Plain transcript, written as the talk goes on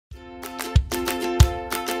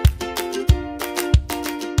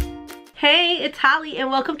Hey, it's Holly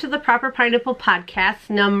and welcome to the Proper Pineapple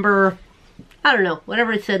Podcast number, I don't know,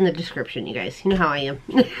 whatever it said in the description, you guys. You know how I am.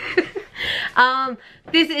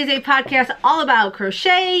 This is a podcast all about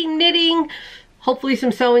crochet, knitting, hopefully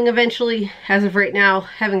some sewing eventually. As of right now,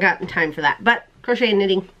 haven't gotten time for that, but crochet and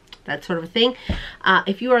knitting, that sort of a thing.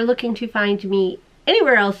 If you are looking to find me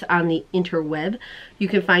anywhere else on the interweb, you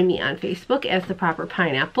can find me on Facebook as The Proper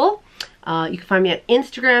Pineapple. You can find me on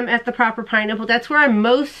Instagram at The Proper Pineapple. That's where I'm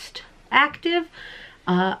most active.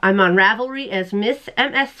 I'm on Ravelry as Miss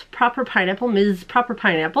MS Proper Pineapple, Ms. Proper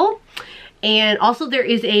Pineapple. And also there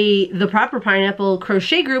is the Proper Pineapple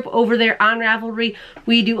crochet group over there on Ravelry.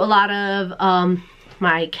 We do a lot of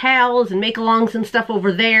my cals and make-alongs and stuff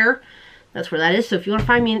over there. That's where that is. So if you want to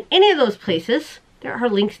find me in any of those places, there are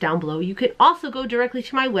links down below. You can also go directly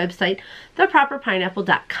to my website,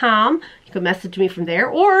 theproperpineapple.com. You can message me from there,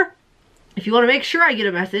 or if you want to make sure I get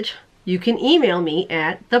a message, you can email me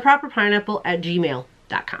at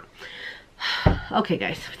theproperpineapple@gmail.com. Okay,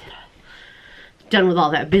 guys. Done with all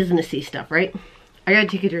that businessy stuff, right? I gotta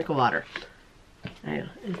take a drink of water. I know.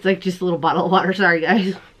 It's like just a little bottle of water. Sorry,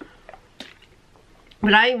 guys.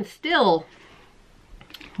 But I am still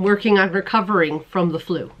working on recovering from the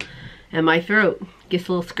flu. And my throat gets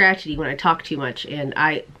a little scratchy when I talk too much. And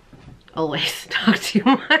I always talk too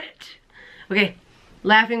much. Okay.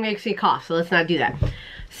 Laughing makes me cough, so let's not do that.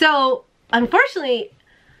 So, unfortunately,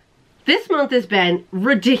 this month has been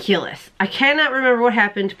ridiculous. I cannot remember what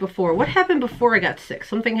happened before. What happened before I got sick?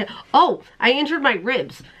 Oh, I injured my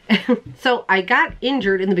ribs. So, I got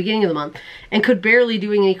injured in the beginning of the month and could barely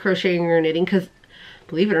do any crocheting or knitting because,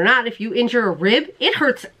 believe it or not, if you injure a rib, it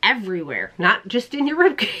hurts everywhere, not just in your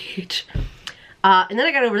rib cage. And then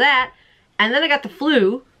I got over that, and then I got the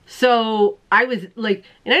flu. So I was like,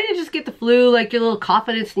 and I didn't just get the flu, like your little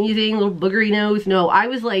coughing and sneezing, little boogery nose. No, I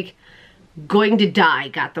was like going to die,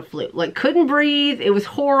 got the flu. Like couldn't breathe. It was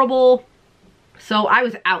horrible. So I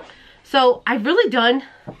was out. So I've really done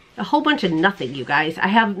a whole bunch of nothing, you guys. I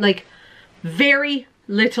have like very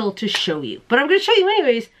little to show you. But I'm going to show you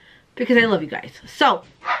anyways because I love you guys. So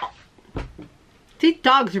these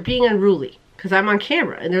dogs are being unruly because I'm on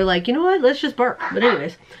camera. And they're like, you know what? Let's just bark. But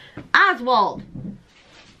anyways, Oswald.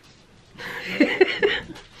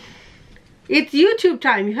 It's YouTube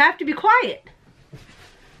time. You have to be quiet.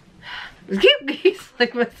 He's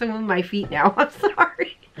like messing with my feet now. I'm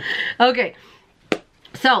sorry. Okay.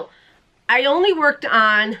 So, I only worked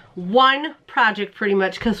on one project pretty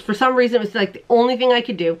much because for some reason it was like the only thing I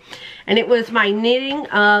could do. And it was my knitting,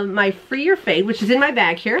 my Free Your Fade, which is in my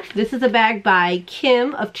bag here. This is a bag by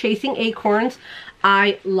Kim of Chasing Acorns.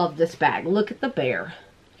 I love this bag. Look at the bear.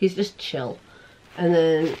 He's just chill. And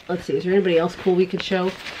then, let's see, is there anybody else cool we could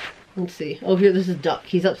show? Let's see. Oh, here, this is Duck.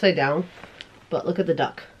 He's upside down. But look at the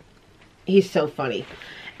duck. He's so funny.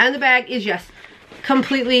 And the bag is, yes,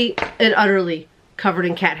 completely and utterly covered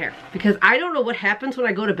in cat hair. Because I don't know what happens when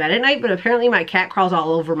I go to bed at night, but apparently my cat crawls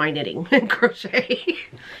all over my knitting and crochet.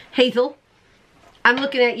 Hazel, I'm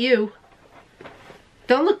looking at you.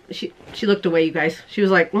 Don't look. She looked away, you guys. She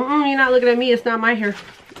was like, you're not looking at me. It's not my hair.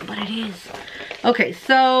 But it is. Okay,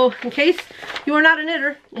 so in case you are not a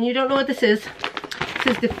knitter and you don't know what this is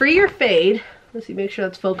the Free Your Fade. Let's see, make sure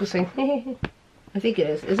that's focusing. I think it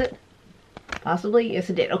is. Is it? Possibly? Yes,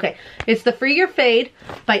 it did. Okay, it's the Free Your Fade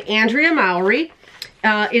by Andrea Mowry.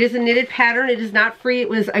 It is a knitted pattern. It is not free. It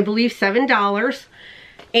was, I believe, $7.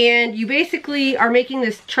 And you basically are making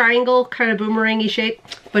this triangle kind of boomerangy shape,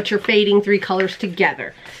 but you're fading 3 colors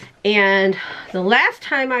together. And the last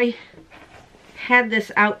time I had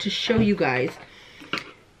this out to show you guys,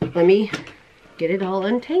 let me get it all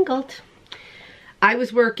untangled. I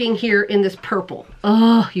was working here in this purple.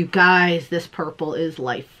 Oh, you guys, this purple is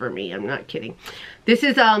life for me. I'm not kidding. This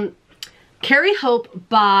is Carry Hope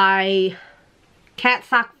by Cat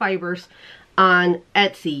Sock Fibers on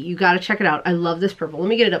Etsy. You gotta check it out. I love this purple. Let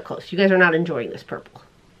me get it up close. You guys are not enjoying this purple.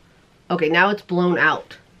 Okay, now it's blown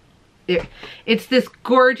out. It's this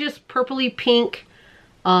gorgeous purpley pink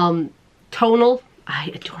tonal.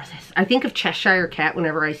 I adore this. I think of Cheshire Cat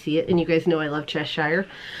whenever I see it, and you guys know I love Cheshire.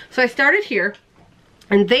 So I started here,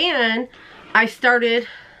 and then I started,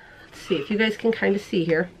 let's see if you guys can kind of see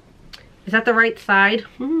here. Is that the right side?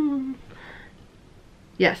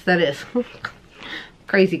 Yes, that is.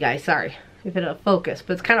 Crazy guys, sorry if it'll focus,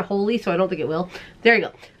 but it's kind of holy, so I don't think it will. There you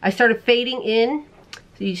go. I started fading in,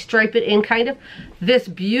 so you stripe it in kind of. This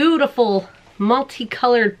beautiful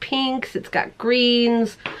multicolored pinks. It's got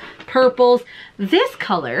greens, purples. This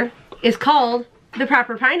color is called the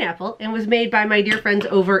Proper Pineapple and was made by my dear friends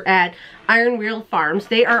over at Iron Wheel Farms.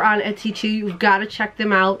 They are on Etsy too. You've got to check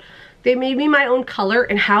them out. They made me my own color,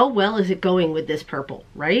 and how well is it going with this purple,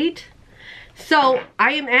 right? So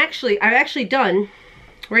I've actually done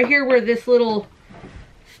right here where this little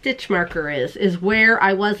stitch marker is where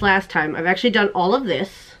I was last time. I've actually done all of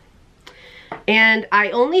this, and I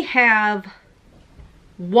only have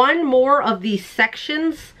one more of these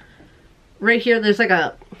sections right here. There's like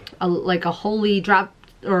a holy drop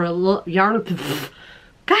or a little yarn.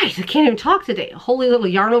 Guys, I can't even talk today. A holy little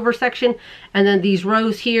yarn over section, and then these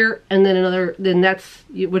rows here, and then another. Then that's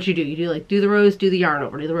what you do. You do like do the rows, do the yarn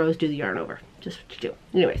over, do the rows, do the yarn over. Just what you do.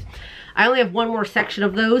 Anyways, I only have one more section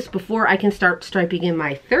of those before I can start striping in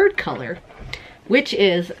my third color, which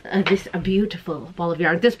is a beautiful ball of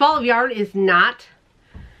yarn. This ball of yarn is not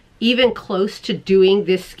even close to doing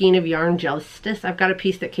this skein of yarn justice. I've got a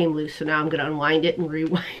piece that came loose, so now I'm going to unwind it and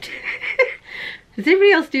rewind it. Does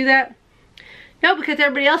anybody else do that? No, because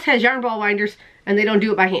everybody else has yarn ball winders and they don't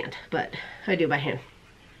do it by hand, but I do by hand.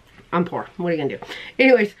 I'm poor. What are you gonna do?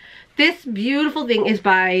 Anyways, this beautiful thing is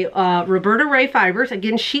by Roberta Ray Fibers.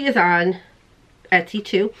 Again, she is on Etsy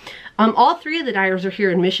too. All three of the dyers are here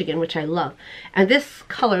in Michigan, which I love. And this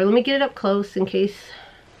color, let me get it up close in case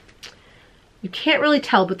you can't really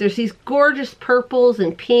tell, but there's these gorgeous purples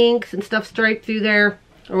and pinks and stuff striped through there.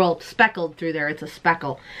 Or well, speckled through there. It's a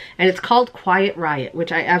speckle. And it's called Quiet Riot,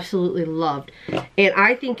 which I absolutely loved. And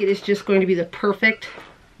I think it is just going to be the perfect,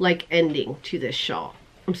 like, ending to this shawl.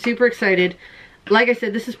 I'm super excited. Like I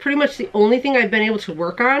said, this is pretty much the only thing I've been able to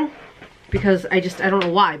work on. Because I don't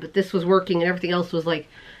know why, but this was working and everything else was, like,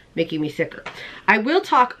 making me sicker. I will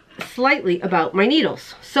talk slightly about my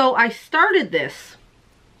needles. So I started this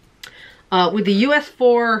with the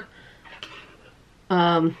US4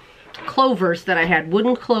 clovers that I had,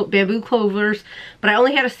 wooden bamboo clovers, but I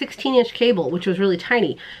only had a 16-inch cable, which was really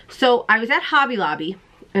tiny. So I was at Hobby Lobby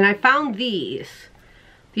and I found these.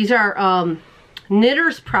 These are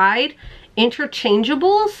Knitter's Pride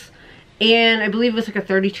interchangeables, and I believe it was like a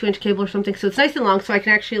 32-inch cable or something. So it's nice and long, so I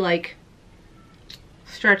can actually like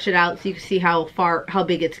stretch it out so you can see how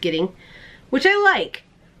big it's getting, which I like.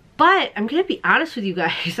 But I'm gonna be honest with you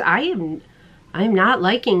guys, I am not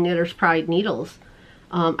liking Knitter's Pride needles.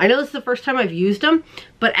 I know this is the first time I've used them,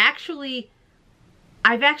 but actually,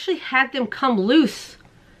 I've actually had them come loose.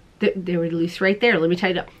 They were loose right there. Let me tie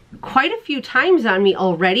it up. Quite a few times on me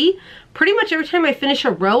already. Pretty much every time I finish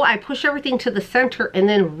a row, I push everything to the center and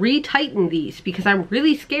then re-tighten these because I'm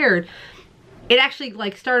really scared. It actually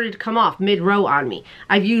like started to come off mid-row on me.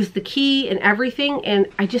 I've used the key and everything, and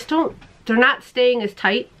I just don't, they're not staying as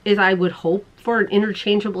tight as I would hope for an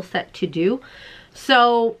interchangeable set to do.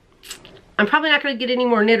 So I'm probably not going to get any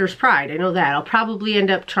more Knitter's Pride. I know that. I'll probably end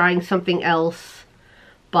up trying something else.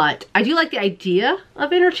 But I do like the idea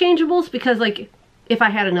of interchangeables because, like, if I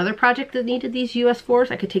had another project that needed these US4s,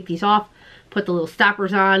 I could take these off, put the little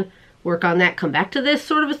stoppers on, work on that, come back to this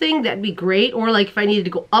sort of a thing. That'd be great. Or, like, if I needed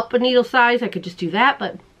to go up a needle size, I could just do that.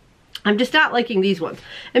 But I'm just not liking these ones.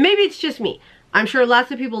 And maybe it's just me. I'm sure lots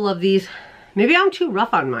of people love these. Maybe I'm too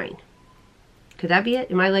rough on mine. Could that be it?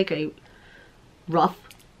 Am I like a rough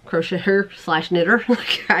crocheter slash knitter?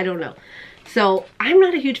 Like, I don't know. So I'm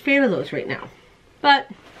not a huge fan of those right now, but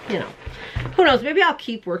you know, who knows? Maybe I'll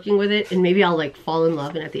keep working with it and maybe I'll like fall in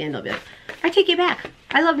love and at the end I'll be like, I take it back.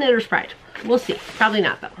 I love Knitter's Pride. We'll see. Probably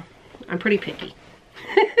not though. I'm pretty picky.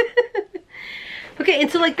 Okay,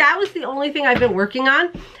 and so like that was the only thing I've been working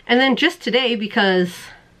on. And then just today, because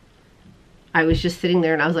I was just sitting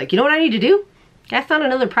there and I was like, you know what I need to do? Cast on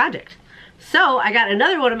another project. So I got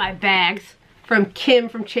another one of my bags from Kim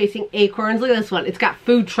from Chasing Acorns. Look at this one. It's got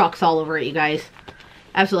food trucks all over it, you guys.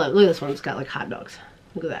 Absolutely. Look at this one. It's got like hot dogs.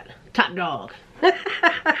 Look at that. Top dog.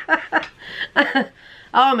 Oh,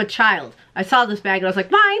 I'm a child. I saw this bag and I was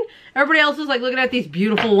like, mine. Everybody else was like looking at these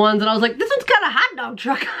beautiful ones and I was like, this one's got a hot dog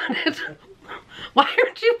truck on it. Why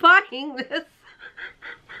aren't you buying this?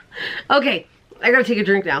 Okay. I gotta take a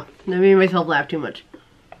drink now. I made myself laugh too much.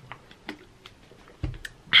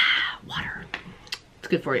 Water. It's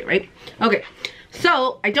good for you, right? Okay.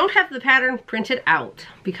 So, I don't have the pattern printed out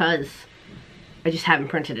because I just haven't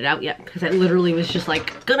printed it out yet because I literally was just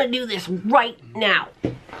like, gonna do this right now.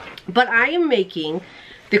 But I am making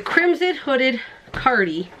the Crimson Hooded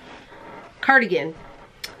Cardigan.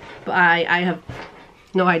 I have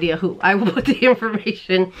no idea who. I will put the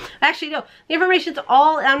information. Actually, no. The information's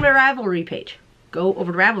all on my Ravelry page. Go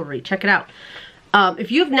over to Ravelry. Check it out.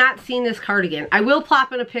 If you have not seen this cardigan, I will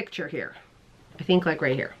plop in a picture here. I think like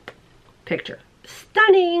right here. Picture.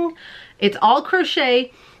 Stunning. It's all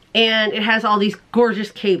crochet and it has all these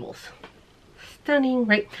gorgeous cables. Stunning,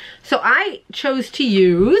 right? So I chose to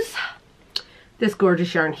use this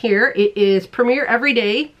gorgeous yarn here. It is Premier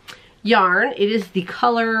Everyday yarn. It is the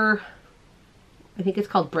color, I think it's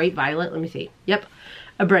called Bright Violet. Let me see. Yep.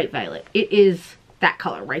 a bright violet. It is that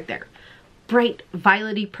color right there. Bright,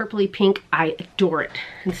 violety, purpley pink. I adore it.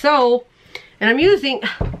 And so, and I'm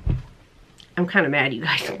kind of mad, you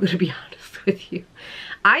guys. I'm going to be honest with you.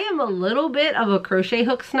 I am a little bit of a crochet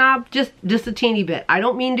hook snob, just a teeny bit. I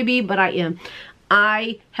don't mean to be, but I am.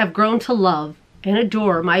 I have grown to love and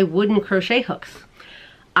adore my wooden crochet hooks.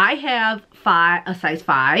 I have a size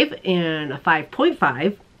 5 and a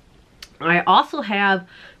 5.5. I also have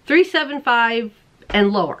 375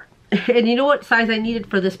 and lower. And you know what size I needed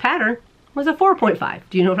for this pattern? Was a 4.5.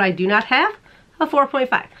 Do you know what I do not have? A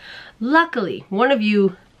 4.5. Luckily, one of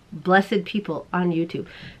you blessed people on YouTube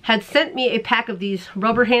had sent me a pack of these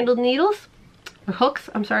rubber handled needles, or hooks,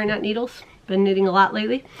 I'm sorry, not needles. Been knitting a lot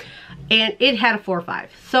lately. And it had a 4.5.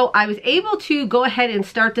 So I was able to go ahead and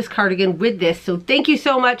start this cardigan with this. So thank you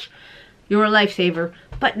so much. You're a lifesaver.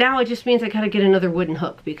 But now it just means I gotta get another wooden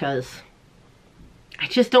hook because I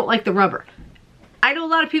just don't like the rubber. I know a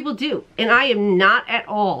lot of people do, and I am not at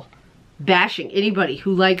all bashing anybody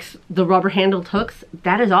who likes the rubber handled hooks.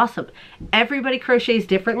 That is awesome. Everybody crochets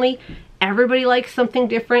differently. Everybody likes something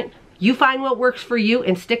different. You find what works for you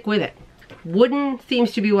and stick with it. Wooden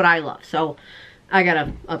seems to be what I love, so I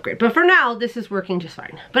gotta upgrade. But for now, this is working just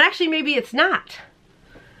fine. But actually, maybe it's not.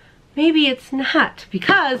 Maybe it's not,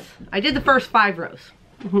 because I did the first 5 rows.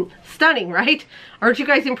 Stunning, right? Aren't you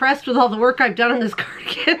guys impressed with all the work I've done on this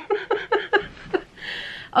cardigan?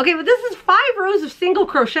 Okay, but this is 5 rows of single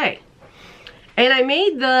crochet. And I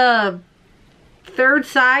made the 3rd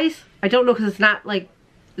size. I don't know, because it's not like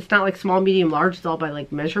small, medium, large. It's all by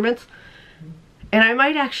like measurements. And I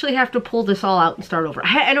might actually have to pull this all out and start over.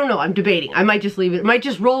 I don't know. I'm debating. I might just leave it. I might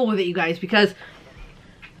just roll with it, you guys, because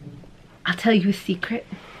I'll tell you a secret.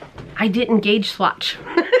 I didn't gauge swatch.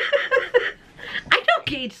 I don't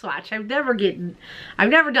gauge swatch. I've never done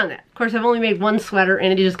that. Of course, I've only made 1 sweater,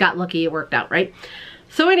 and it just got lucky. It worked out, right?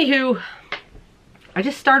 So anywho, I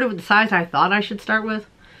just started with the size I thought I should start with.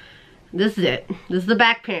 This is it. This is the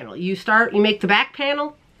back panel. You make the back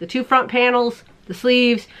panel, the 2 front panels, the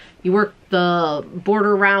sleeves. You work the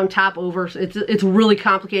border around, top over. It's really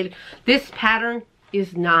complicated. This pattern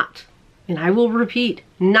is not, and I will repeat,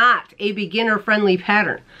 not a beginner-friendly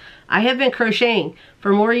pattern. I have been crocheting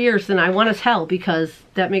for more years than I want to tell, because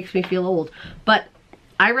that makes me feel old. But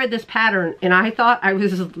I read this pattern and I thought I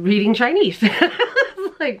was reading Chinese. I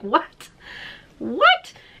was like, what?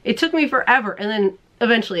 What? It took me forever, and then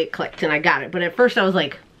eventually it clicked and I got it. But at first I was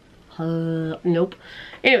like, nope.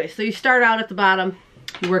 Anyway, so you start out at the bottom,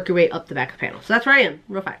 you work your way up the back of the panel. So that's where I am,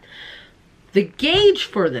 real fine. The gauge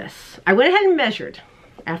for this, I went ahead and measured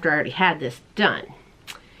after I already had this done,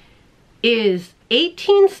 is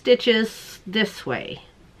 18 stitches this way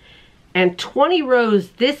and 20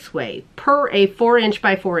 rows this way per a 4"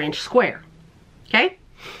 by 4" square. Okay?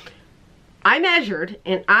 I measured,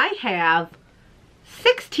 and I have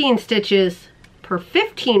 16 stitches per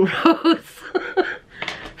 15 rows.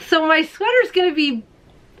 So my sweater's gonna be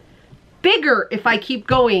bigger if I keep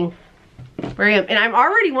going where I am. And I'm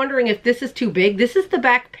already wondering if this is too big. This is the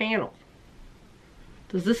back panel.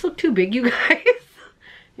 Does this look too big, you guys?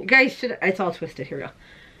 You guys should, it's all twisted, here we go.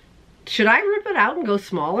 Should I rip it out and go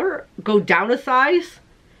smaller? Go down a size?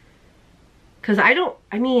 Because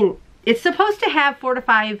I mean, it's supposed to have 4 to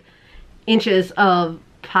 5 inches of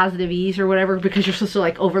positive ease or whatever, because you're supposed to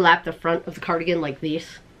like overlap the front of the cardigan like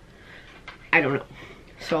this. I don't know.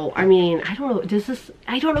 So, I mean, I don't know.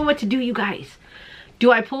 I don't know what to do, you guys.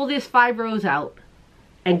 Do I pull this 5 rows out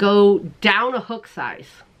and go down a hook size?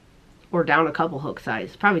 Or down a couple hook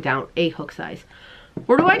size? Probably down a hook size.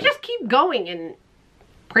 Or do I just keep going and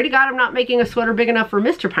pray to God I'm not making a sweater big enough for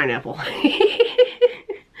Mr. Pineapple?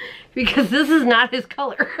 Because this is not his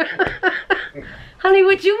color. Honey,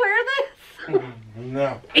 would you wear this?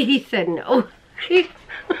 No. He said no.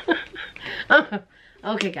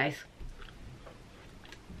 Okay, guys.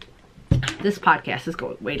 This podcast is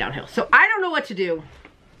going way downhill. So I don't know what to do.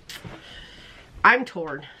 I'm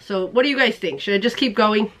torn. So what do you guys think? Should I just keep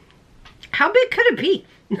going? How big could it be?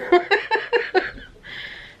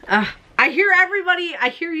 I hear everybody. I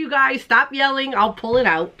hear you guys. Stop yelling. I'll pull it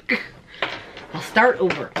out. I'll start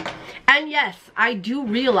over. And yes, I do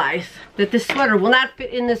realize that this sweater will not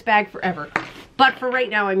fit in this bag forever. But for right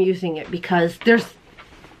now, I'm using it because there's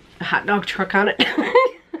a hot dog truck on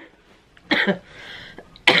it.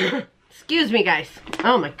 Excuse me, guys.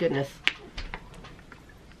 Oh my goodness.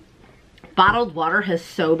 Bottled water has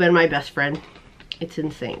so been my best friend. It's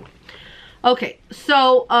insane. Okay,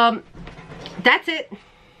 so that's it.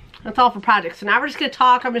 That's all for projects. So now we're just going to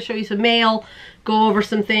talk. I'm going to show you some mail, go over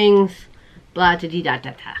some things, blah, da, dee, da,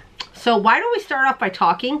 da, da. So why don't we start off by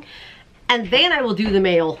talking? And then I will do the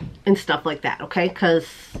mail and stuff like that, okay? Because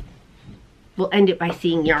we'll end it by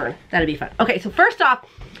seeing yarn. That'll be fun. Okay, so first off,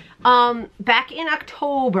 back in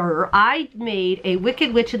October, I made a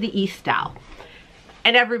Wicked Witch of the East doll.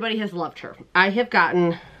 And everybody has loved her. I have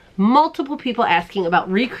gotten multiple people asking about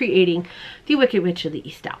recreating the Wicked Witch of the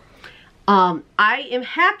East doll. I am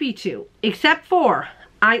happy to, except for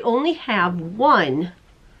I only have one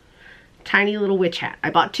tiny little witch hat.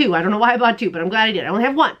 I bought two. I don't know why I bought two, but I'm glad I did. I only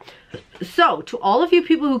have one. So, to all of you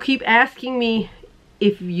people who keep asking me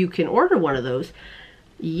if you can order one of those,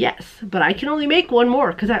 yes, but I can only make one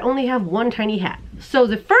more because I only have one tiny hat. So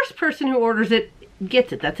the first person who orders it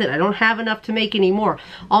gets it. That's it. I don't have enough to make any more.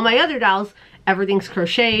 All my other dolls, everything's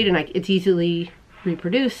crocheted and it's easily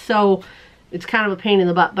reproduced, so it's kind of a pain in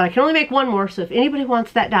the butt, but I can only make one more. So if anybody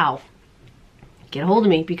wants that doll, get a hold of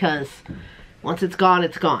me, because once it's gone,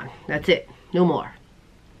 it's gone. That's it. No more.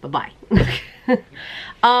 Bye-bye.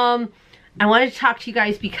 I wanted to talk to you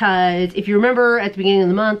guys because if you remember at the beginning of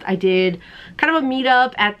the month, I did kind of a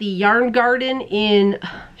meetup at the Yarn Garden in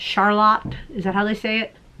Charlotte. Is that how they say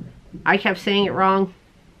it? I kept saying it wrong.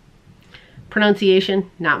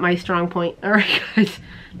 Pronunciation, not my strong point. All right, guys.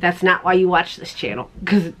 That's not why you watch this channel,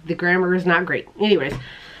 because the grammar is not great. Anyways,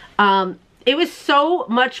 it was so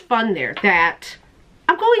much fun there that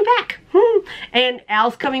I'm going back. And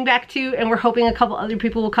Al's coming back too, and we're hoping a couple other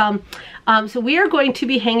people will come. So we are going to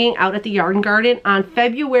be hanging out at the Yarn Garden on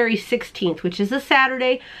February 16th, which is a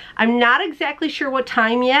Saturday. I'm not exactly sure what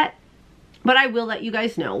time yet, but I will let you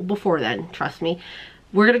guys know before then, trust me.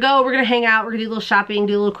 We're gonna go, we're gonna hang out, we're gonna do a little shopping,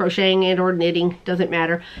 do a little crocheting and or knitting, doesn't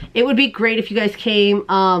matter. It would be great if you guys came.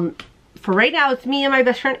 For right now, it's me and my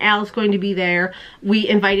best friend Al is going to be there. We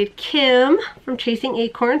invited Kim from Chasing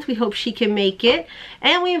Acorns. We hope she can make it.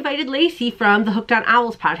 And we invited Lacey from the Hooked on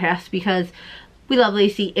Owls podcast because we love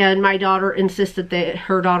Lacey, and my daughter insisted that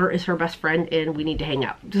her daughter is her best friend and we need to hang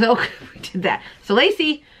out. So we did that. So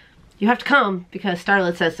Lacey, you have to come because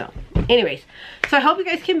Starlet says so. Anyways, so I hope you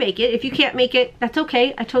guys can make it. If you can't make it, that's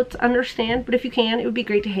okay. I totally understand. But if you can, it would be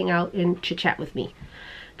great to hang out and chit chat with me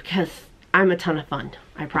because I'm a ton of fun,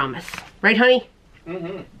 I promise. Right, honey?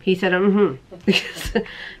 Mm-hmm. He said, mm-hmm.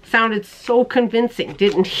 Sounded so convincing,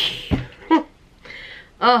 didn't he?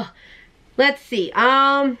 Oh, let's see.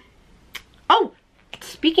 Oh,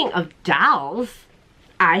 speaking of dolls,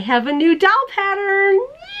 I have a new doll pattern.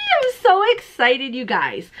 I'm so excited, you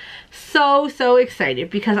guys. So excited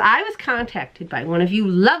because I was contacted by one of you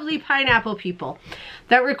lovely pineapple people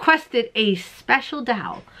that requested a special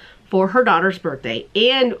doll for her daughter's birthday.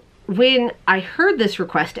 And when I heard this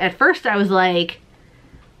request, at first I was like,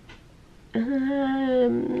 I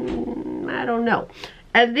don't know.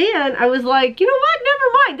 And then I was like, you know what? Never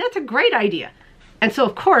mind. That's a great idea. And so,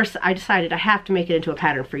 of course, I decided I have to make it into a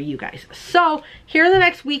pattern for you guys. So, here in the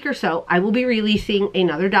next week or so, I will be releasing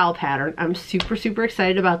another doll pattern. I'm super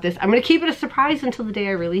excited about this. I'm going to keep it a surprise until the day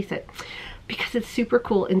I release it because it's super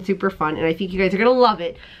cool and super fun, and I think you guys are going to love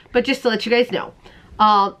it. But just to let you guys know,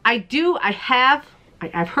 I've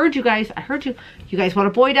heard you guys. I heard you. You guys want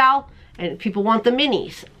a boy doll, and people want the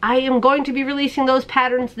minis. I am going to be releasing those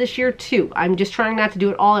patterns this year too. I'm just trying not to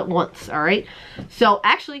do it all at once, all right? So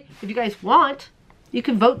actually, if you guys want, you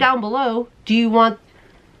can vote down below. Do you want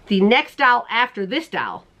the next doll after this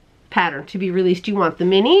doll pattern to be released? Do you want the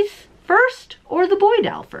minis first or the boy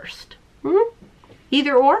doll first?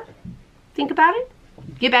 Either or. Think about it.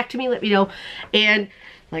 Get back to me. Let me know. And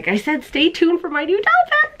like I said, stay tuned for my new doll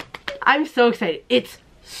pattern. I'm so excited. It's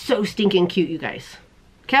so stinking cute, you guys.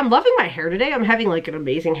 Okay, I'm loving my hair today. I'm having like an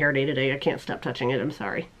amazing hair day today. I can't stop touching it. I'm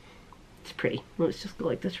sorry. It's pretty. Let's just go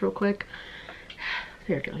like this real quick.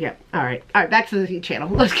 There we go. Yep. All right. All right. Back to the channel.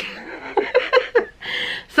 Let's go.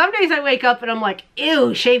 Some days I wake up and I'm like,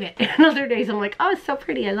 ew, shave it. And other days I'm like, oh, it's so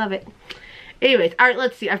pretty. I love it. Anyways. All right.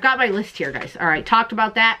 Let's see. I've got my list here, guys. All right. Talked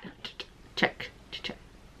about that. Check.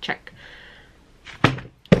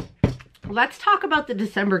 Let's talk about the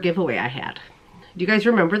December giveaway I had. Do you guys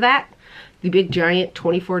remember that? The big giant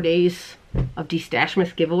 24 days of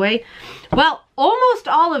Destashmas giveaway. Well, almost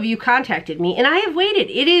all of you contacted me and I have waited.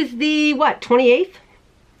 It is the, what, 28th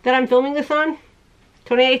that I'm filming this on?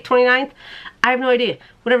 28th, 29th? I have no idea.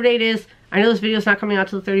 Whatever day it is. I know this video is not coming out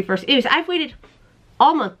till the 31st. Anyways, I've waited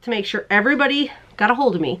all month to make sure everybody got a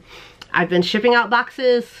hold of me. I've been shipping out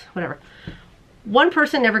boxes, whatever. One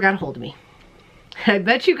person never got a hold of me. I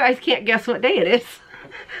bet you guys can't guess what day it is.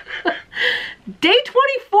 Day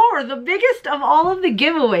 24, the biggest of all of the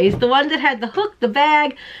giveaways, the one that had the hook, the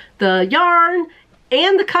bag, the yarn,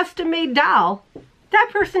 and the custom-made doll. That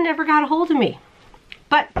person never got a hold of me.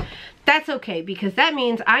 But that's okay because that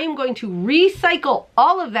means I am going to recycle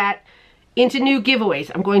all of that into new giveaways.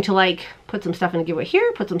 I'm going to like put some stuff in a giveaway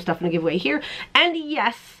here, put some stuff in a giveaway here. And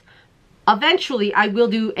yes, eventually I will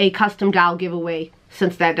do a custom doll giveaway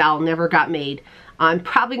since that doll never got made. I'm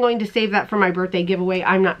probably going to save that for my birthday giveaway.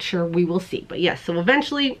 I'm not sure. We will see. But yes, so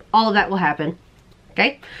eventually all of that will happen.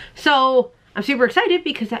 Okay? So I'm super excited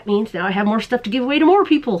because that means now I have more stuff to give away to more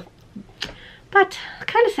people. But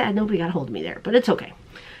kind of sad nobody got a hold of me there. But it's okay.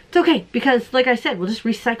 It's okay because, like I said, we'll just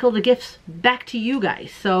recycle the gifts back to you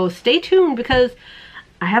guys. So stay tuned because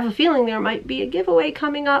I have a feeling there might be a giveaway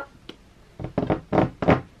coming up.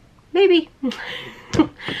 Maybe.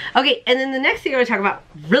 Okay, and then the next thing I want to talk about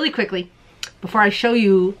really quickly before I show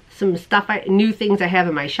you some stuff, new things I have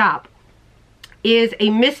in my shop, is a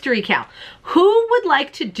mystery cal. Who would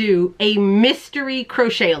like to do a mystery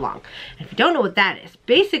crochet along? And if you don't know what that is,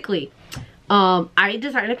 basically, I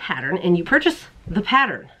design a pattern and you purchase the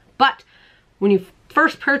pattern. But when you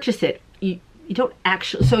first purchase it, you don't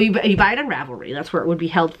actually, so you buy it on Ravelry. That's where it would be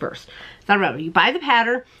held first. It's not Ravelry. You buy the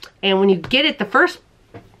pattern, and when you get it, the first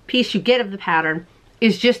piece you get of the pattern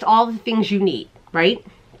is just all the things you need, right?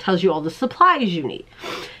 It tells you all the supplies you need.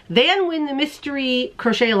 Then when the mystery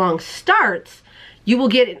crochet along starts, you will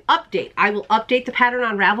get an update. I will update the pattern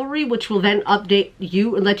on Ravelry, which will then update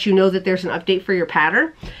you and let you know that there's an update for your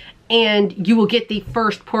pattern. And you will get the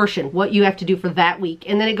first portion, what you have to do for that week.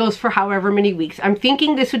 And then it goes for however many weeks. I'm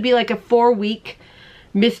thinking this would be like a 4-week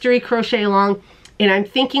mystery crochet along. And I'm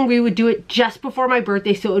thinking we would do it just before my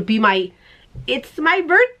birthday. So it would be it's my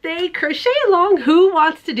birthday crochet along. Who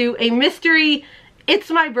wants to do a mystery, it's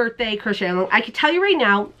my birthday crochet along? I can tell you right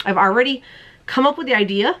now, I've already come up with the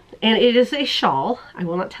idea. And it is a shawl. I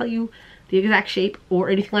will not tell you the exact shape or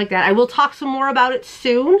anything like that. I will talk some more about it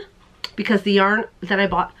soon because the yarn that I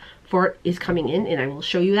bought for it is coming in and I will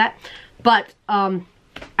show you that. But I'm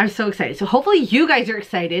so excited. So hopefully you guys are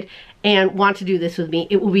excited and want to do this with me.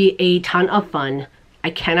 It will be a ton of fun.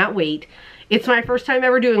 I cannot wait. It's my first time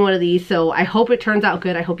ever doing one of these, so I hope it turns out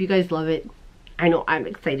good. I hope you guys love it. I know I'm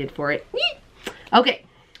excited for it. Okay,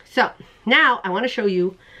 so now I want to show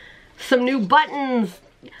you some new buttons.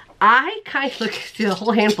 I kind of, look, see a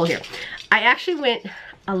whole handful here. I actually went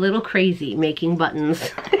a little crazy making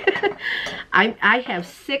buttons. I have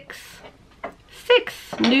six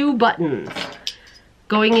new buttons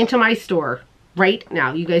going into my store right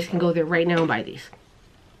now. You guys can go there right now and buy these.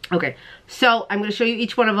 Okay, so I'm going to show you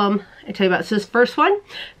each one of them and tell you about it. So this first one,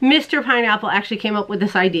 Mr. Pineapple actually came up with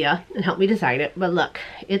this idea and helped me design it. But look,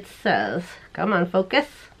 it says, come on, focus.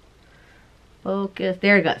 Focus,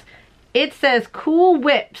 there it goes. It says Cool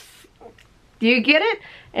Whips. Do you get it?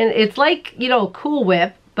 And it's like, you know, Cool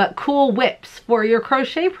Whip, but cool whips for your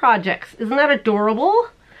crochet projects. Isn't that adorable?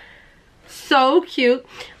 So cute.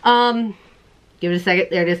 Give it a second.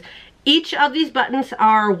 There it is. Each of these buttons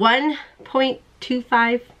are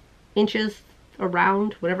 1.25 inches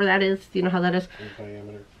around, whatever that is. Do you know how that is? In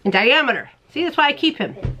diameter. In diameter. See, that's why I keep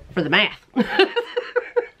him, for the math.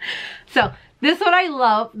 So, this one I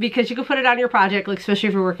love because you can put it on your project, like especially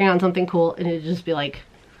if you're working on something cool, and it'd just be like,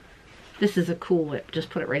 this is a cool whip. Just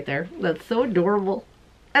put it right there. That's so adorable.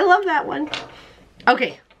 I love that one.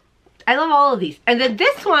 Okay. I love all of these. And then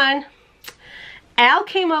this one, Al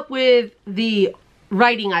came up with the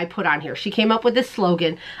writing I put on here. She came up with this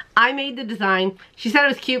slogan. I made the design. She said it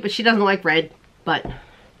was cute, but she doesn't like red. But,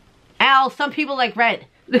 Al, some people like red.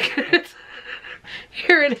 Look at it.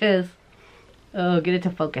 Here it is. Oh, get it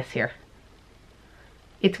to focus here.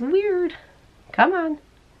 It's weird. Come on.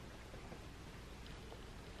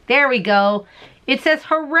 There we go. It says,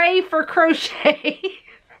 hooray for crochet.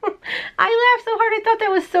 I laughed so hard. I thought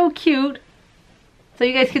that was so cute. So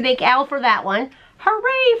you guys can thank Al for that one.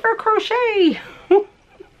 Hooray for crochet.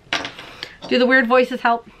 Do the weird voices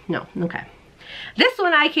help? No. Okay. This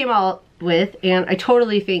one I came up with, and I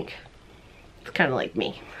totally think it's kind of like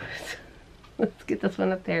me. Let's get this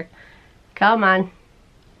one up there. Come on.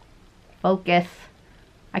 Focus.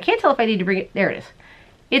 I can't tell if I need to bring it. There it is.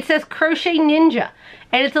 It says Crochet Ninja.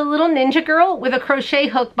 And it's a little ninja girl with a crochet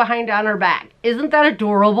hook behind on her back. Isn't that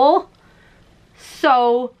adorable?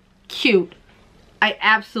 So cute. I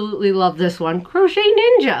absolutely love this one. Crochet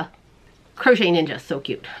Ninja. Crochet Ninja, so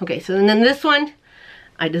cute. Okay, so and then this one,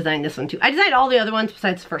 I designed this one too. I designed all the other ones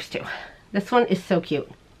besides the first two. This one is so cute.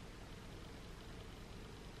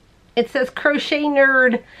 It says Crochet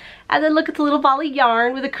Nerd. And then look at the little ball of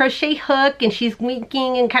yarn with a crochet hook, and she's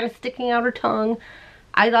winking and kind of sticking out her tongue.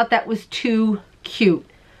 I thought that was too cute.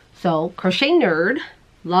 So, Crochet Nerd.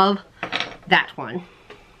 Love that one.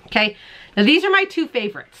 Okay. Now, these are my two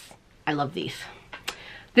favorites. I love these.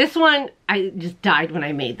 This one, I just died when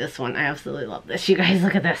I made this one. I absolutely love this. You guys,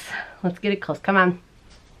 look at this. Let's get it close. Come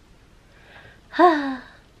on.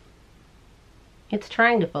 It's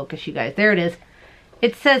trying to focus, you guys. There it is.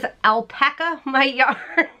 It says alpaca my yarn.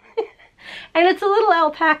 And it's a little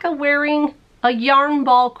alpaca wearing a yarn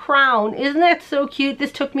ball crown. Isn't that so cute?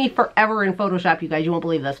 This took me forever in Photoshop, you guys. You won't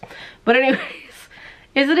believe this. But anyways,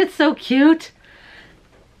 isn't it so cute?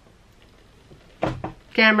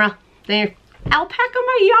 Camera. There. Alpaca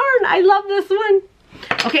my yarn. I love this one.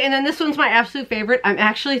 Okay, and then this one's my absolute favorite. I'm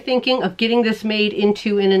actually thinking of getting this made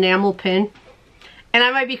into an enamel pin. And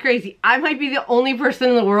I might be crazy. I might be the only person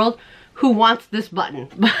in the world who wants this button.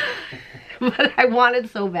 But I want it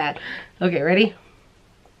so bad. Okay, ready?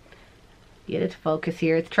 Get it to focus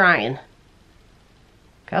here. It's trying.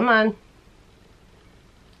 Come on.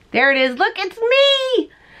 There it is. Look, it's me!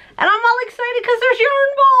 And I'm all excited because there's yarn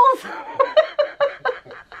balls.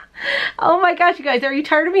 Oh my gosh, you guys. Are you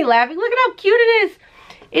tired of me laughing? Look at how cute it is.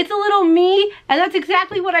 It's a little me, and that's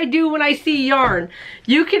exactly what I do when I see yarn.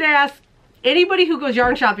 You can ask anybody who goes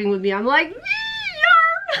yarn shopping with me. I'm like,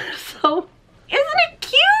 yarn! So, isn't it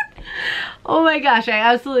cute? Oh my gosh, I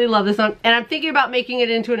absolutely love this one. And I'm thinking about making it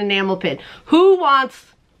into an enamel pin. Who wants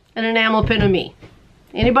an enamel pin of me?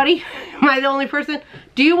 Anybody? Am I the only person?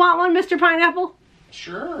 Do you want one, Mr. Pineapple?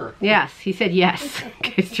 Sure. Yes, he said yes, in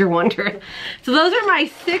case you're wondering. So those are my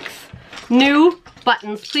 6 new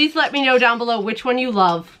buttons. Please let me know down below which one you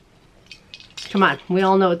love. Come on, we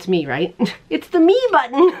all know it's me, right? It's the me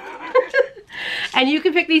button. And you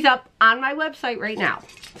can pick these up on my website right now.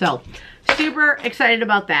 So, super excited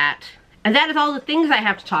about that. And that is all the things I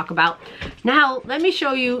have to talk about. Now, let me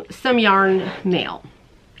show you some yarn mail.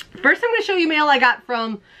 First, I'm going to show you mail I got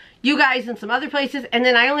from you guys and some other places. And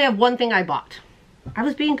then I only have one thing I bought. I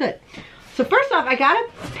was being good. So first off, I got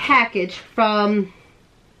a package from...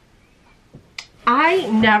 I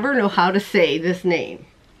never know how to say this name.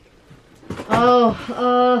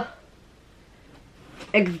 Oh,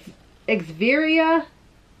 Xveria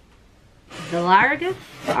Velargus.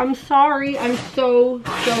 I'm sorry. I'm so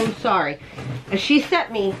sorry. And she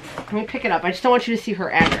sent me, let me pick it up. I just don't want you to see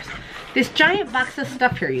her address. This giant box of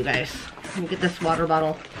stuff here, you guys. Let me get this water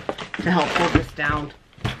bottle to help hold this down.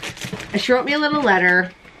 And she wrote me a little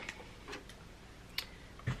letter.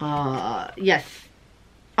 Yes.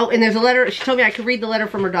 Oh, and there's a letter. She told me I could read the letter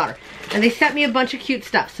from her daughter. And they sent me a bunch of cute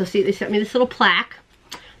stuff. So see, they sent me this little plaque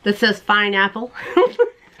that says pineapple.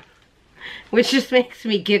 Which just makes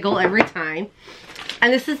me giggle every time.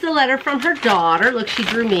 And this is the letter from her daughter. Look, she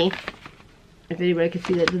drew me. If anybody can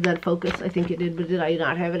see that, did that focus? I think it did, but did I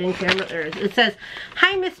not have it in camera? There it is. It says,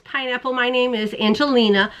 "Hi, Miss Pineapple. My name is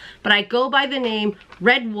Angelina, but I go by the name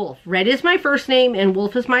Red Wolf. Red is my first name and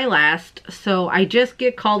Wolf is my last, so I just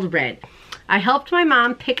get called Red. I helped my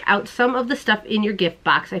mom pick out some of the stuff in your gift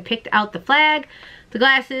box. I picked out the flag, the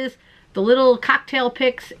glasses, the little cocktail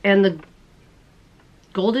picks, and the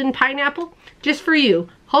golden pineapple just for you.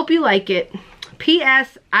 Hope you like it.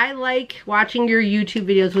 P.S. I like watching your YouTube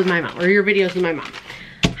videos with my mom, or your videos with my mom.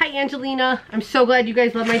 Hi, Angelina. I'm so glad you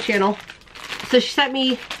guys love my channel." So she sent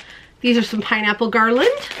me, these are some pineapple garland.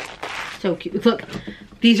 So cute. Look,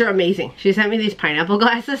 these are amazing. She sent me these pineapple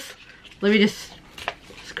glasses. Let me just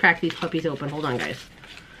crack these puppies open. Hold on, guys.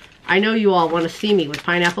 I know you all want to see me with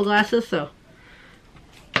pineapple glasses, so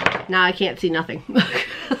now I can't see nothing.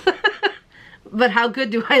 But how good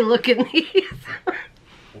do I look in these?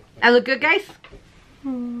 I look good, guys?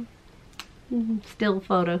 Still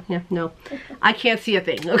photo. Yeah, no. I can't see a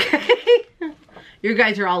thing, okay? You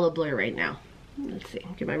guys are all a blur right now. Let's see.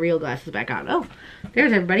 Get my real glasses back on. Oh,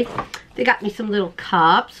 there's everybody. They got me some little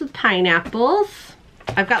cups with pineapples.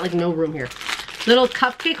 I've got like no room here. Little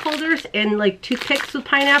cupcake holders and like toothpicks with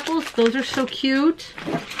pineapples. Those are so cute.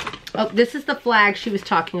 Oh, this is the flag she was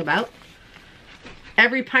talking about.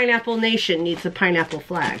 Every pineapple nation needs a pineapple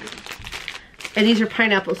flag. And these are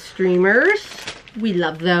pineapple streamers. We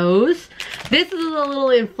love those. This is a little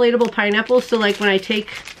inflatable pineapple, so like when I take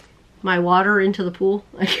my water into the pool,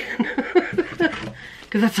 I can,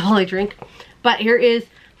 because that's all I drink. But here is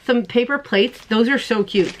some paper plates. Those are so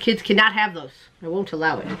cute. Kids cannot have those. I won't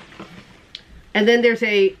allow it. And then there's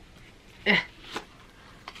a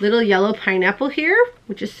little yellow pineapple here,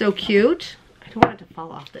 which is so cute. I don't want it to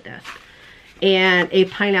fall off the desk. And a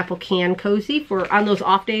pineapple can cozy for on those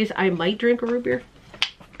off days I might drink a root beer.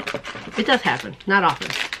 It does happen, not often.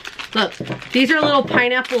 Look, these are little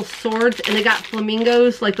pineapple swords and they got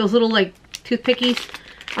flamingos, like those little like toothpickies.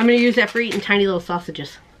 I'm gonna use that for eating tiny little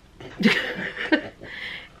sausages.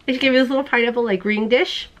 They gave me this little pineapple like ring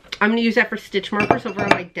dish. I'm gonna use that for stitch markers over on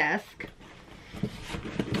my desk.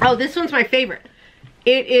 Oh, this one's my favorite.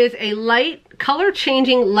 It is a light, color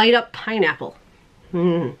changing light up pineapple.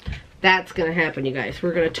 That's gonna happen, you guys.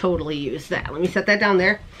 We're gonna totally use that. Let me set that down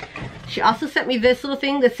there. She also sent me this little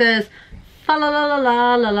thing that says Fa la la la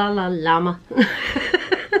la la la la llama.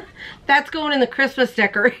 That's going in the Christmas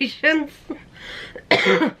decorations.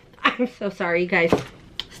 I'm so sorry, you guys.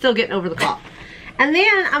 Still getting over the cough. And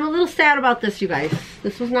then I'm a little sad about this, you guys.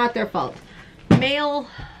 This was not their fault.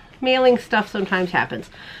 Mailing stuff sometimes happens.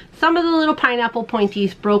 Some of the little pineapple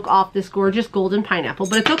pointies broke off this gorgeous golden pineapple,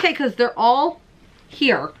 but it's okay because they're all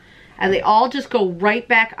here and they all just go right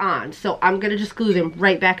back on. So I'm gonna just glue them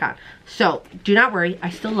right back on. So do not worry,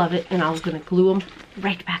 I still love it and I'm gonna glue them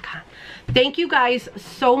right back on. Thank you guys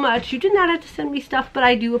so much. You did not have to send me stuff, but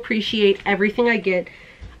I do appreciate everything I get.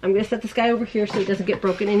 I'm gonna set this guy over here so it doesn't get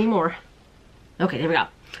broken anymore. Okay, there we go.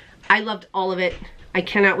 I loved all of it. I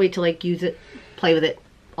cannot wait to like use it, play with it,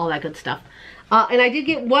 all that good stuff. And I did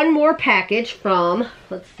get one more package from,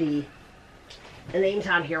 let's see, the name's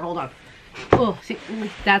on here, hold on. Oh, see,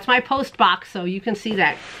 that's my post box, so you can see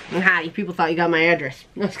that. Aha, you people thought you got my address.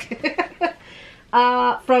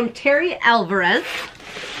 From Terry Alvarez.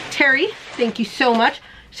 Terry, thank you so much.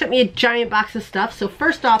 She sent me a giant box of stuff. So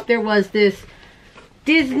first off, there was this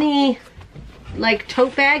Disney like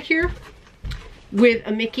tote bag here with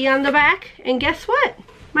a Mickey on the back. And guess what?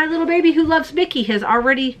 My little baby who loves Mickey has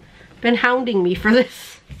already been hounding me for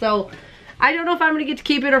this. So I don't know if I'm going to get to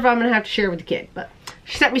keep it or if I'm going to have to share with the kid. But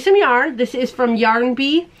she sent me some yarn. This is from Yarn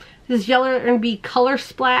Bee. This is Yarn Bee Color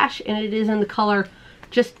Splash, and it is in the color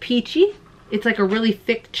Just Peachy. It's like a really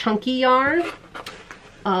thick, chunky yarn.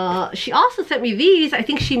 She also sent me these. I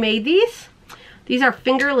think she made these. These are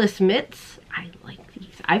fingerless mitts. I like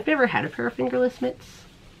these. I've never had a pair of fingerless mitts.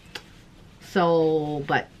 So,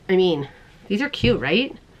 but, I mean, these are cute,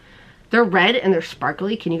 right? They're red and they're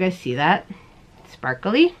sparkly. Can you guys see that?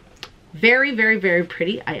 Sparkly. Very, very, very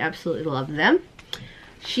pretty. I absolutely love them.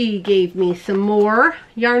 She gave me some more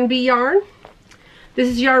Yarn Bee yarn. This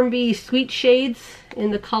is Yarn Bee Sweet Shades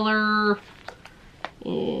in the color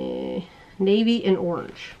navy and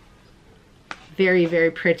orange. Very,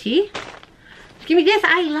 very pretty. Give me this.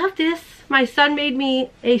 I love this. My son made me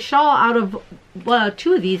a shawl out of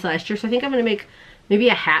 2 of these last year, so I think I'm going to make maybe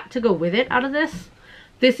a hat to go with it out of this.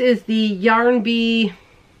 This is the Yarn Bee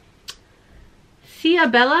Cia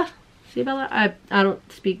Bella. Cia Bella? I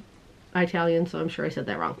don't speak Italian, so I'm sure I said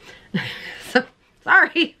that wrong. So,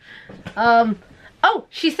 sorry. Oh,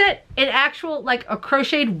 she said an actual, like a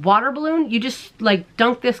crocheted water balloon. You just like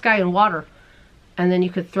dunk this guy in water and then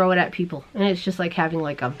you could throw it at people. And it's just like having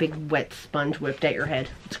like a big wet sponge whipped at your head.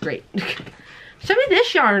 It's great. Send me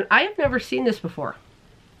this yarn. I have never seen this before.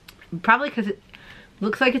 Probably because it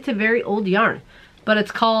looks like it's a very old yarn. But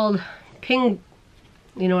it's called Ping.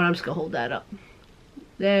 You know what? I'm just going to hold that up.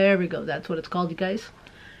 There we go. That's what it's called, you guys.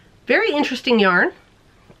 Very interesting yarn.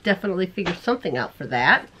 Definitely figure something out for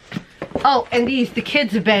that. Oh, and these, the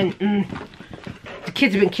kids have been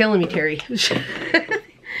killing me, Terry.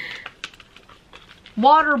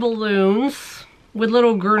 Water balloons with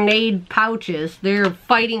little grenade pouches. They're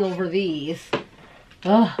fighting over these.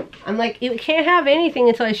 Oh, I'm like, you can't have anything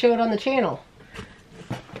until I show it on the channel.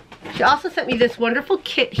 She also sent me this wonderful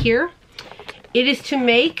kit here. It is to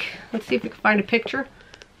make, let's see if we can find a picture.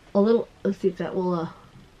 A little, let's see if that will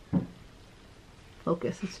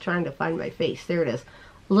focus. It's trying to find my face. There it is.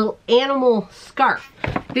 A little animal scarf.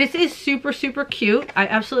 This is super, super cute. I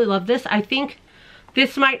absolutely love this. I think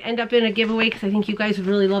this might end up in a giveaway because I think you guys would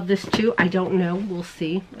really love this too. I don't know. We'll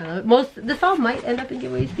see. This all might end up in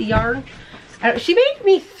giveaways. The yarn. She made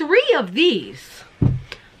me 3 of these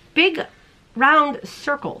big round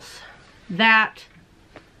circles that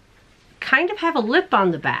kind of have a lip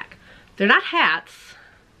on the back. They're not hats.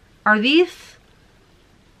 Are these?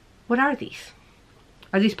 What are these?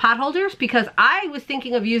 Are these pot holders? Because I was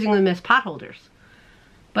thinking of using them as pot holders.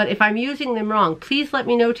 But if I'm using them wrong, please let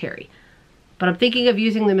me know, Terry. But I'm thinking of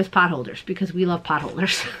using them as pot holders because we love pot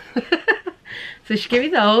holders. So she gave me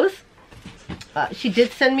those. She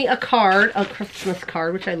did send me a card, a Christmas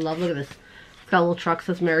card, which I love. Look at this. It's got a little truck that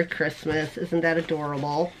says Merry Christmas. Isn't that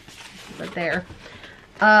adorable? But there.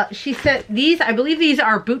 She sent these, I believe these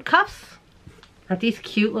are boot cuffs. Aren't these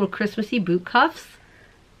cute little Christmassy boot cuffs?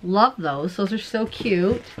 Love those. Those are so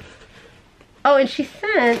cute. Oh, and she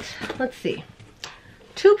sent, let's see,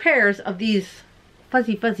 2 pairs of these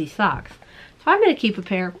fuzzy, fuzzy socks. So I'm going to keep a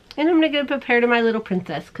pair, and I'm going to give a pair to my little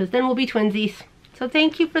princess, because then we'll be twinsies. So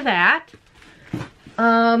thank you for that.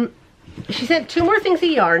 She sent 2 more things of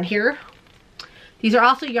yarn here. These are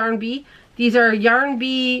also Yarn Bee. These are Yarn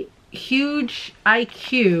Bee Huge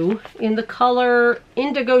IQ in the color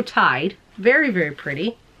Indigo Tide. Very, very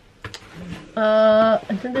pretty.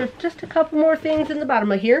 And then there's just a couple more things in the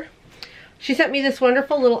bottom of here. She sent me this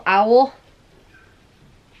wonderful little owl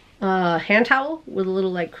hand towel with a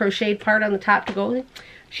little like crocheted part on the top to go with it.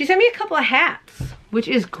 she sent me a couple of hats, which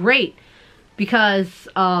is great because,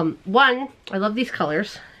 one, I love these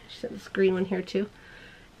colors. She sent this green one here too.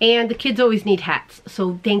 And the kids always need hats,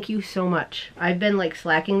 so thank you so much. I've been like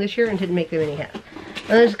slacking this year and didn't make them any hats.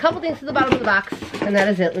 And there's a couple things at the bottom of the box, and that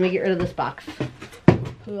is it. Let me get rid of this box.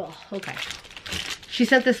 Ugh, okay. She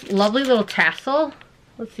sent this lovely little tassel.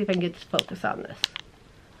 Let's see if I can get this focus on this.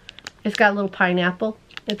 It's got a little pineapple.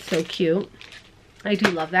 It's so cute. I do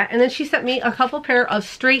love that. And then she sent me a couple pair of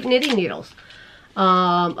straight knitting needles.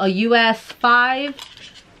 A US 5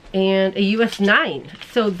 and a US 9.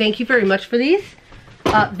 So thank you very much for these.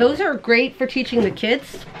 Those are great for teaching the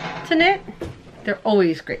kids to knit. They're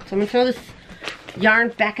always great. So I'm going to throw this yarn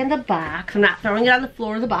back in the box. I'm not throwing it on the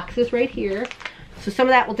floor. The box is right here. So some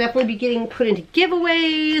of that will definitely be getting put into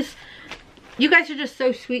giveaways. You guys are just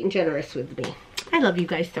so sweet and generous with me. I love you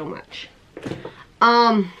guys so much.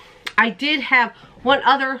 I did have one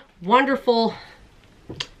other wonderful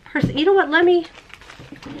person. You know what? Let me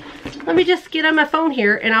just get on my phone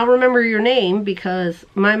here and I'll remember your name because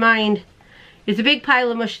my mind is a big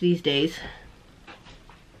pile of mush these days.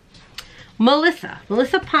 Melissa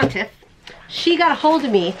Pontiff. She got a hold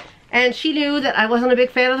of me and she knew that I wasn't a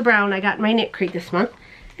big fan of the brown I got in my KnitCrate this month,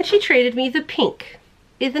 and she traded me the pink.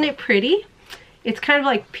 Isn't it pretty? It's kind of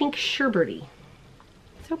like pink sherbety.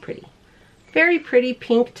 So pretty. Very pretty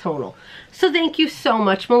pink tonal. So thank you so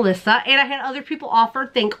much, Melissa. And I had other people offer.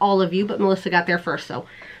 Thank all of you, but Melissa got there first. So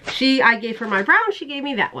I gave her my brown. She gave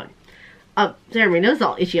me that one. There, my nose is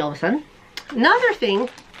all itchy all of a sudden. Another thing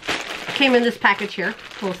came in this package here.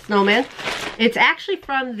 Little snowman. It's actually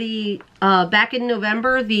from the, back in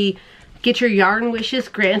November, the Get Your Yarn Wishes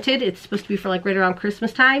Granted. It's supposed to be for like right around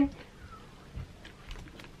Christmas time.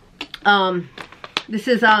 This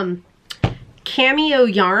is, Cameo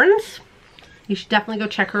Yarns. You should definitely go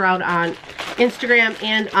check her out on Instagram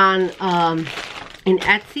and on in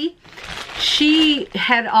Etsy. She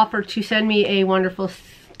had offered to send me a wonderful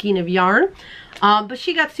skein of yarn, but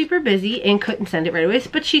she got super busy and couldn't send it right away.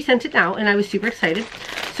 But she sent it now, and I was super excited.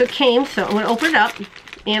 So it came. So I'm going to open it up,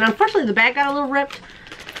 and unfortunately the bag got a little ripped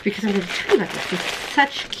because I'm going to tell you about this. It's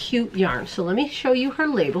such cute yarn. So let me show you her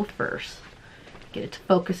label first. Get it to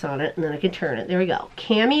focus on it, and then I can turn it. There we go.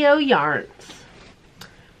 Cameo Yarns.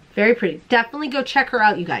 Very pretty. Definitely go check her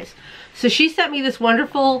out, you guys. So she sent me this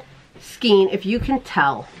wonderful skein. If you can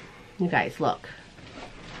tell, you guys, look.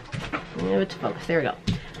 Move it to focus. There we go.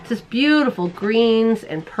 It's this beautiful greens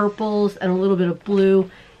and purples and a little bit of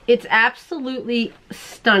blue. It's absolutely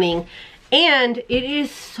stunning. And it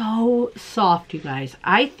is so soft, you guys.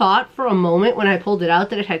 I thought for a moment when I pulled it out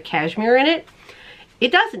that it had cashmere in it.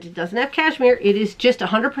 It doesn't. It doesn't have cashmere. It is just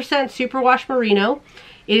 100% superwash merino.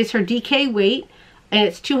 It is her DK weight. And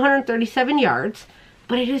it's 237 yards,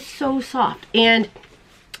 but it is so soft. And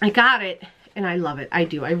I got it, and I love it. I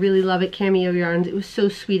do. I really love it, Cameo Yarns. It was so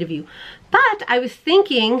sweet of you. But I was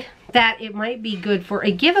thinking that it might be good for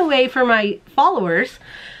a giveaway for my followers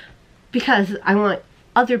because I want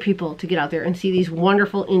other people to get out there and see these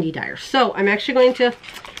wonderful indie dyers. So I'm actually going to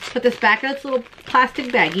put this back in its little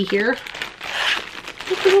plastic baggie here.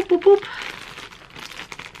 Boop, boop, boop, boop.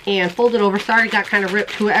 And fold it over. Sorry, it got kind of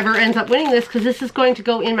ripped. Whoever ends up winning this, because this is going to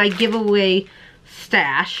go in my giveaway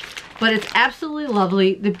stash. But it's absolutely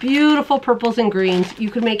lovely. The beautiful purples and greens. You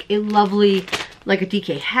could make a lovely, like a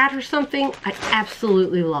DK hat or something. I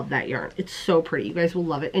absolutely love that yarn. It's so pretty. You guys will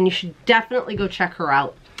love it. And you should definitely go check her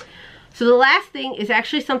out. So the last thing is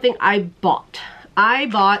actually something I bought. I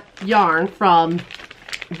bought yarn from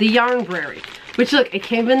the Yarnbrary. Which, look, it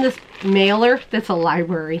came in this mailer that's a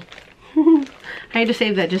library. I had to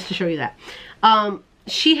save that just to show you that.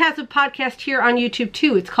 She has a podcast here on YouTube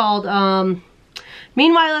too. It's called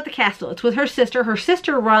Meanwhile at the Castle. It's with her sister. Her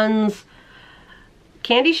sister runs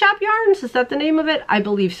Candy Shop Yarns. Is that the name of it? I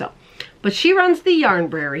believe so. But she runs the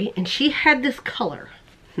Yarnbrary, and she had this color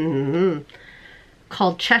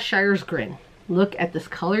called Cheshire's Grin. Look at this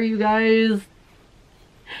color, you guys.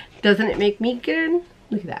 Doesn't it make me grin?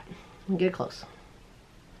 Look at that. Let me get it close.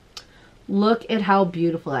 Look at how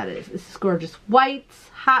beautiful that is. This is gorgeous. Whites,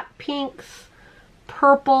 hot pinks,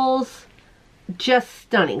 purples. Just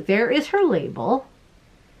stunning. There is her label.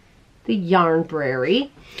 The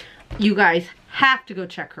Yarnbrary. You guys have to go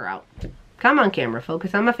check her out. Come on, camera.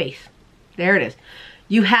 Focus on my face. There it is.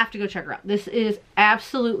 You have to go check her out. This is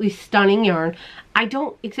absolutely stunning yarn. I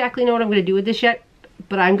don't exactly know what I'm going to do with this yet,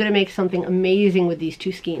 but I'm going to make something amazing with these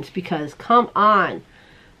two skeins because, come on.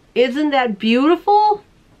 Isn't that beautiful?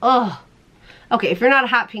 Ugh. Okay, if you're not a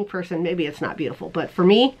hot pink person, maybe it's not beautiful. But for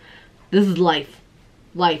me, this is life.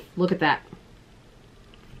 Life. Look at that.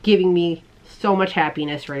 Giving me so much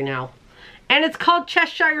happiness right now. And it's called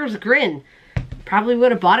Cheshire's Grin. probably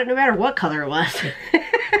would have bought it no matter what color it was.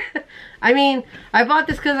 I mean, I bought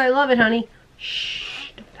this because I love it, honey.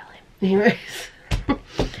 Shh, don't tell him. Anyways.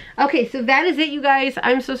 Okay, so that is it, you guys.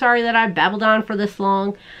 I'm so sorry that I babbled on for this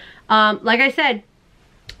long. Like I said,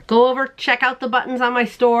 go over, check out the buttons on my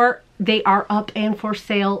store. They are up and for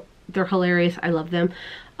sale. They're hilarious. I love them.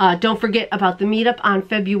 Don't forget about the meetup on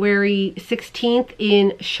February 16th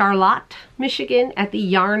in Charlotte, Michigan at the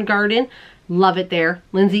Yarn Garden. Love it there.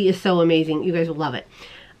 Lindsay is so amazing. You guys will love it.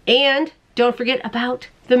 And don't forget about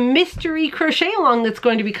the mystery crochet along that's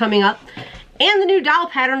going to be coming up, and the new doll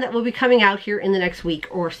pattern that will be coming out here in the next week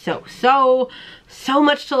or so. So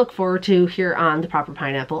much to look forward to here on The Proper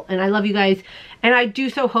Pineapple. And I love you guys. And I do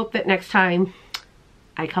so hope that next time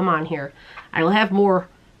I come on here, I will have more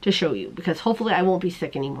to show you, because hopefully I won't be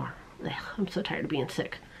sick anymore. Ugh, I'm so tired of being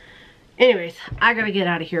sick. Anyways, I gotta get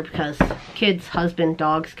out of here because kids, husband,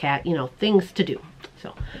 dogs, cat, you know, things to do.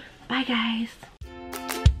 So, bye guys.